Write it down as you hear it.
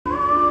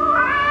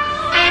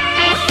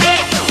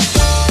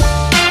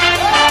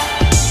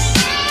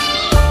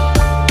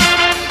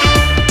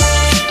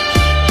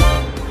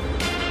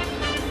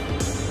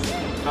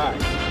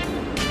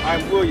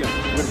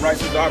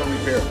Auto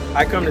Repair.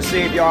 I come to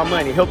save y'all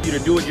money, help you to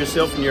do it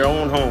yourself in your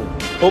own home.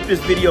 Hope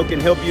this video can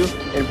help you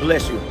and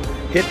bless you.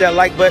 Hit that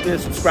like button and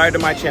subscribe to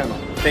my channel.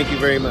 Thank you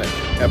very much.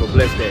 Have a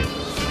blessed day.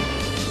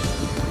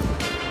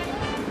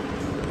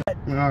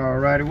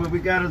 Alrighty, what we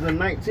got is a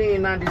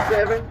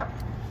 1997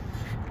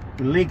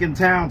 Lincoln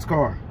Towns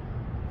car.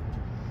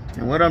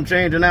 And what I'm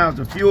changing now is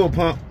the fuel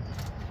pump.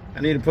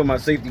 I need to put my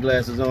safety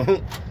glasses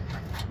on.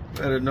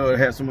 Better know it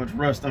has so much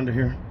rust under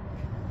here.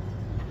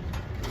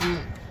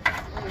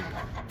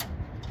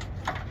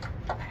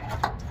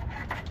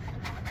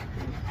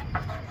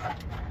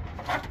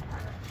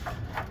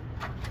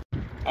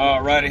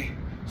 Alrighty,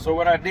 so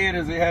what I did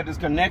is it had this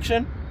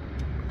connection,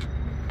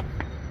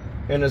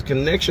 and this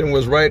connection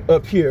was right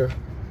up here,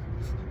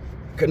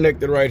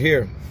 connected right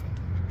here.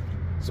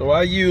 So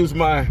I used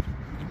my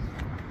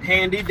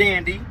handy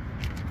dandy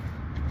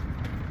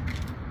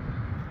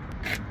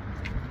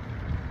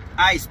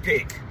ice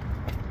pick.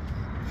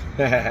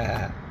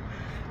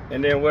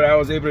 And then what I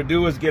was able to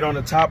do is get on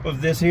the top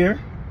of this here,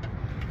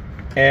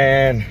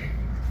 and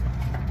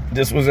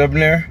this was up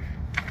there,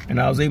 and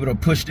I was able to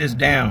push this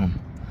down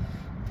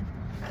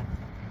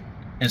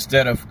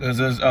instead of, because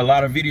there's a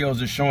lot of videos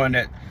are showing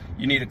that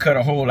you need to cut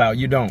a hole out.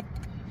 You don't.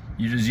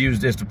 You just use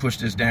this to push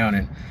this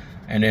down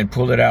and then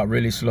pull it out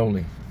really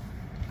slowly.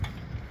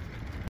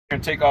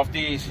 And take off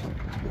these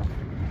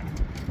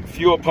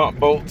fuel pump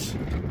bolts.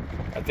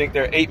 I think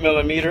they're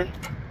 8mm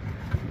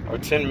or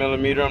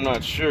 10mm. I'm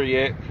not sure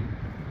yet.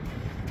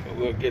 But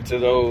we'll get to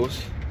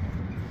those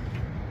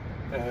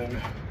and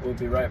we'll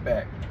be right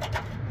back.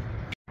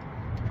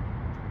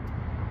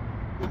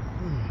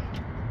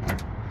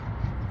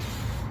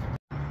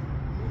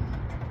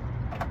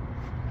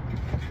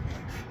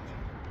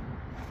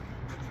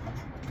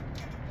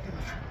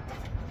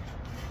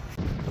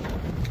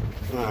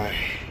 Alright,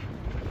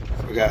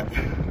 we got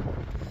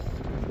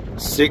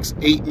 6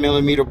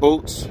 8mm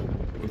bolts.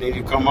 And then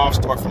you come off,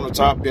 start from the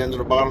top, then to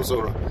the bottom,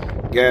 so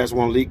the gas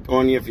won't leak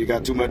on you if you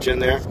got too much in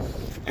there.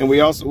 And we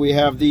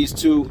have these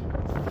two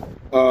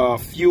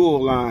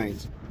fuel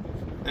lines,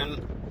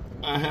 and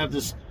I have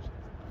this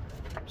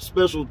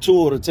special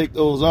tool to take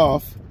those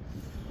off.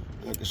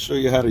 I can show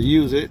you how to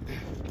use it.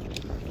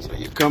 So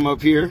you come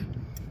up here,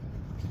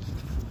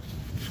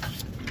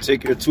 you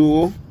take your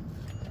tool,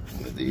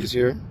 one of these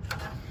here,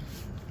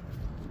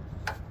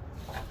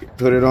 you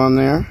put it on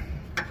there,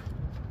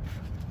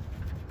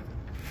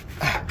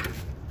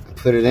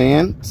 put it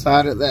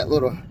inside of that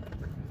little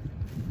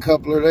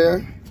coupler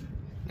there,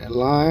 that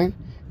line,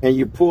 and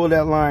you pull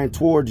that line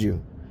towards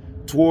you,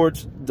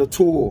 towards the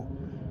tool.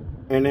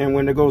 And then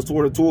when it goes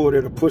toward the tool,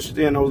 it'll push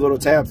in those little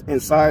tabs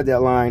inside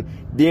that line.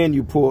 Then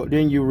you pull,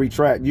 then you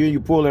retract, you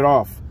pull it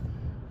off.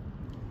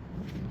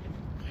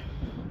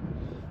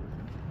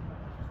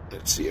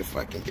 Let's see if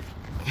I can get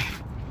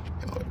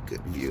a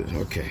good view.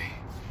 Okay,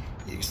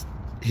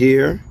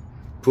 here,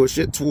 push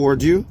it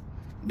towards you,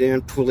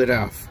 then pull it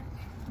off.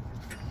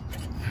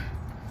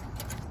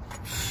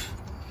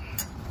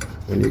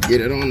 When you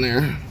get it on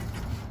there,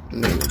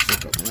 and then it'll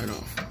pick up right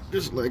off,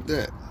 just like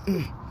that.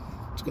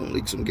 It's gonna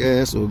leak some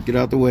gas, so get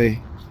out the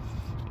way.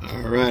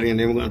 Alrighty, and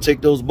then we're gonna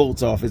take those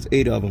bolts off. It's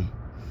 8 of them.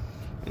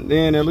 And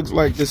then it looks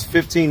like this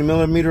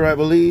 15mm, I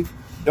believe.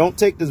 Don't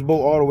take this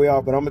bolt all the way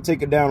off, but I'm gonna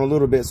take it down a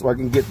little bit so I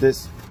can get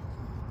this.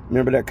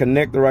 Remember that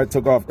connector I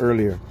took off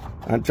earlier?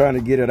 I'm trying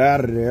to get it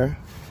out of there,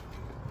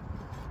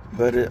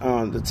 but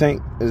the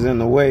tank is in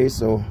the way,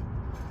 so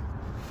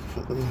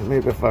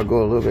maybe if I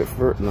go a little bit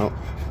further, no.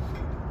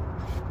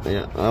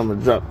 Yeah,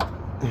 I'm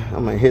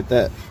gonna hit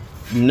that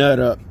nut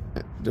up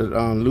to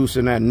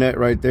loosen that nut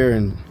right there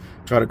and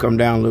try to come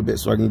down a little bit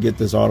so I can get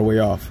this all the way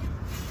off,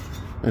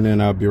 and then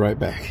I'll be right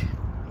back.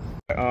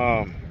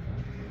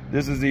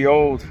 This is the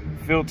old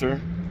filter,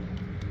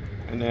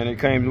 and then it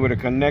came with a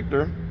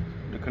connector.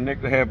 The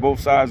connector had both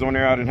sides on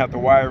there. I didn't have to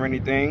wire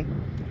anything.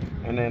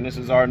 And then this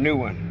is our new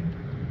one,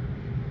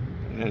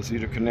 and then see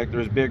the connector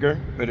is bigger,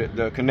 but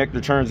the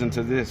connector turns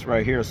into this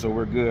right here, so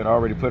we're good. I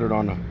already put it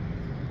on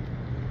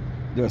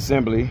the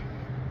assembly.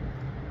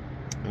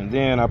 And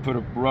then I put a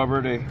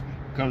rubber that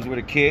comes with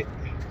a kit.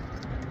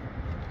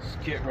 This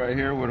kit right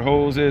here with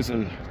hoses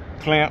and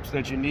clamps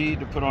that you need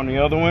to put on the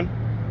other one.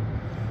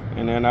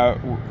 And then I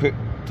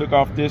took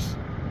off this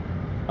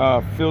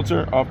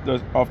filter off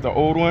the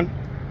old one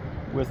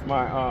with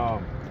my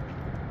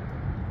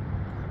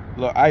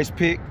little ice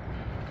pick.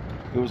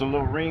 There was a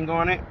little ring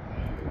on it.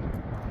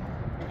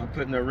 I'm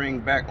putting the ring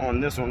back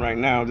on this one right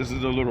now. This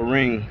is the little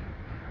ring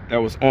that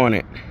was on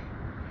it.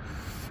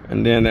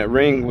 And then that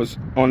ring was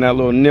on that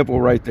little nipple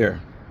right there.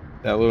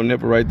 That little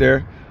nipple right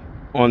there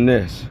on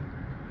this.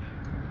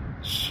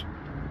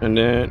 And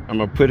then I'm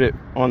gonna put it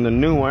on the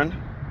new one.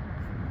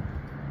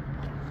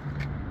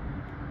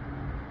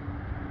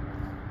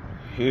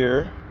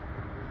 Here.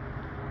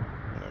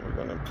 And we're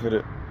gonna put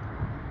it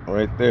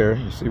right there.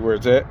 You see where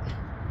it's at?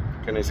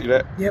 Can they see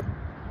that? Yep.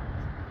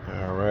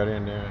 Alrighty,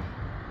 and then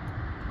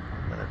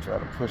I'm gonna try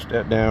to push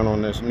that down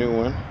on this new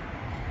one.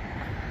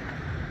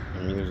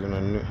 I'm using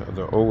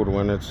the old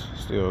one. That's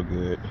still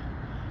good.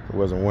 It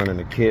wasn't one in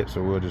the kit,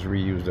 so we'll just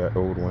reuse that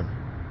old one.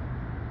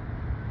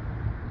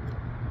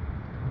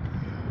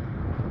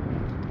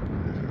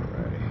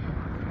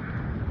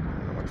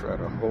 try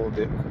to hold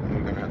it.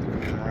 We're gonna have to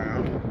come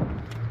around.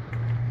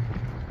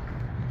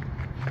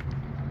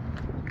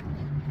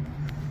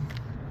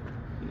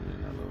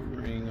 And that little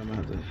ring, I'm gonna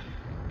have to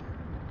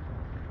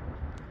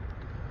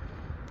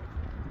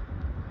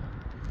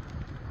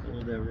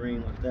hold that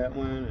ring with that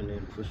one and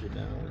then push it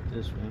down with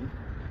this one.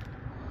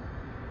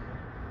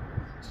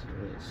 So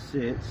it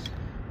sits.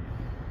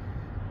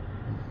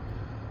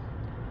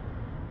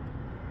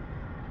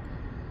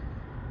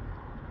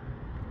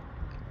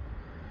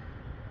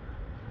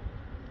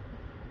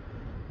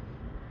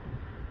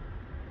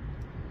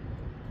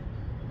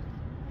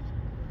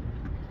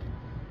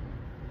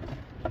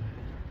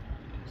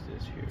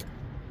 This here,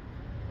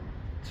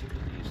 two of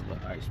these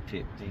little ice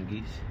pick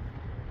thingies.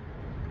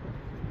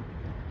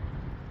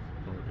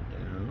 Hold it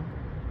down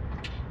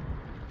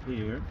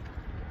here.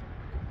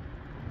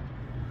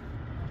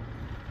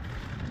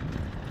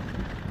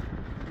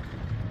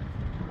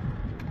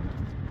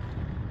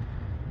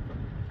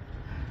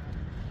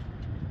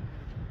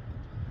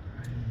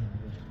 I'm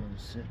just gonna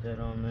sit that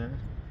on there.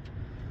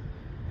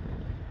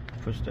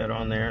 Push that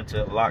on there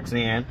until it locks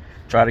in.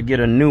 Try to get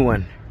a new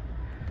one.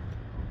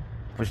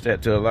 Push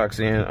that till it locks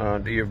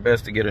in. Do your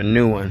best to get a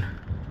new one.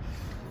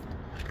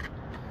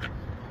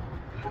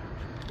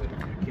 But if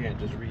you can't,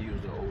 just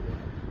reuse the old one.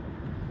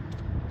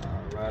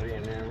 Alrighty,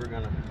 and then we're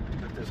gonna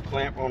put this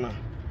clamp on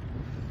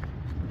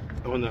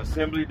the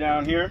assembly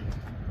down here.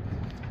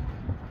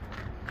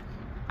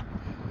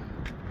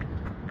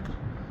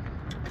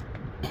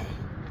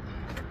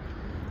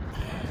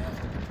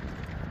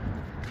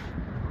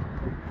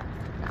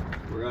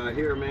 We're out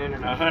here, man,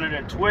 in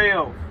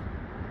 112.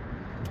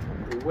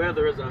 The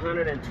weather is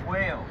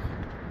 112.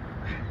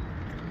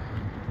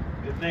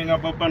 Good thing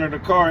I'm up under the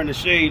car in the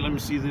shade. Let me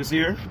see this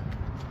here.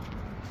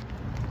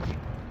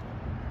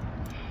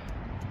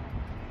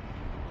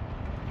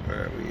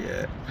 Where are we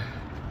at?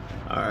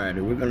 Alright,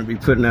 we're going to be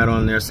putting that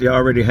on there. See, I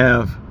already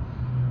have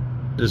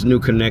this new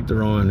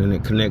connector on and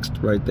it connects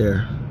right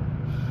there.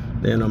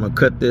 Then I'm going to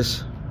cut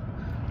this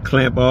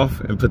clamp off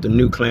and put the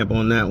new clamp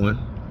on that one.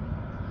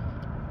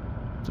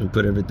 And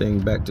put everything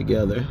back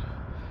together.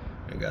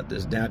 I got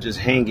this down just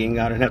hanging.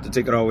 I didn't have to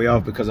take it all the way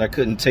off because I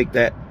couldn't take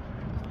that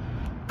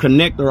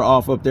connector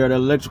off up there, the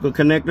electrical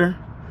connector.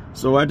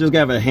 So I just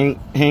got it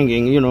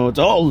hanging, you know, it's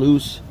all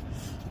loose.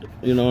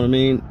 You know what I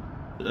mean?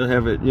 I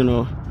have it, you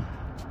know,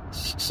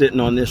 sitting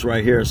on this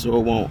right here so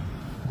it won't,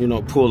 you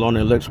know, pull on the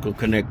electrical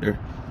connector.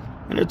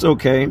 And it's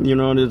okay, you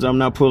know, I'm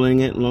not pulling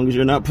it. As long as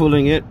you're not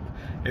pulling it,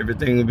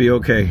 everything will be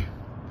okay.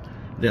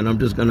 Then I'm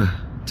just gonna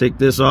take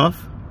this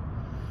off.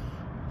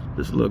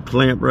 This little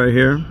clamp right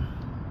here.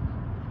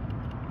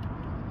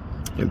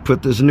 And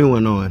put this new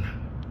one on.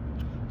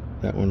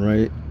 That one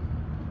right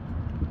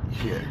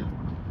here.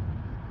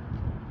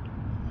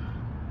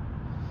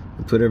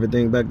 And put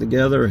everything back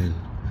together, and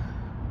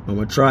I'm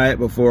gonna try it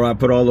before I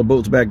put all the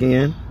bolts back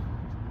in.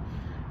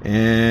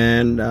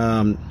 And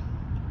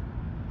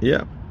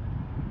yeah,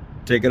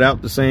 take it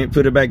out the same,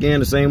 put it back in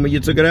the same way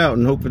you took it out,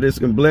 and hopefully this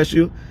can bless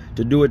you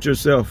to do it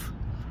yourself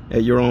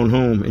at your own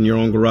home, in your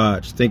own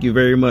garage. Thank you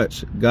very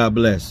much. God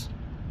bless.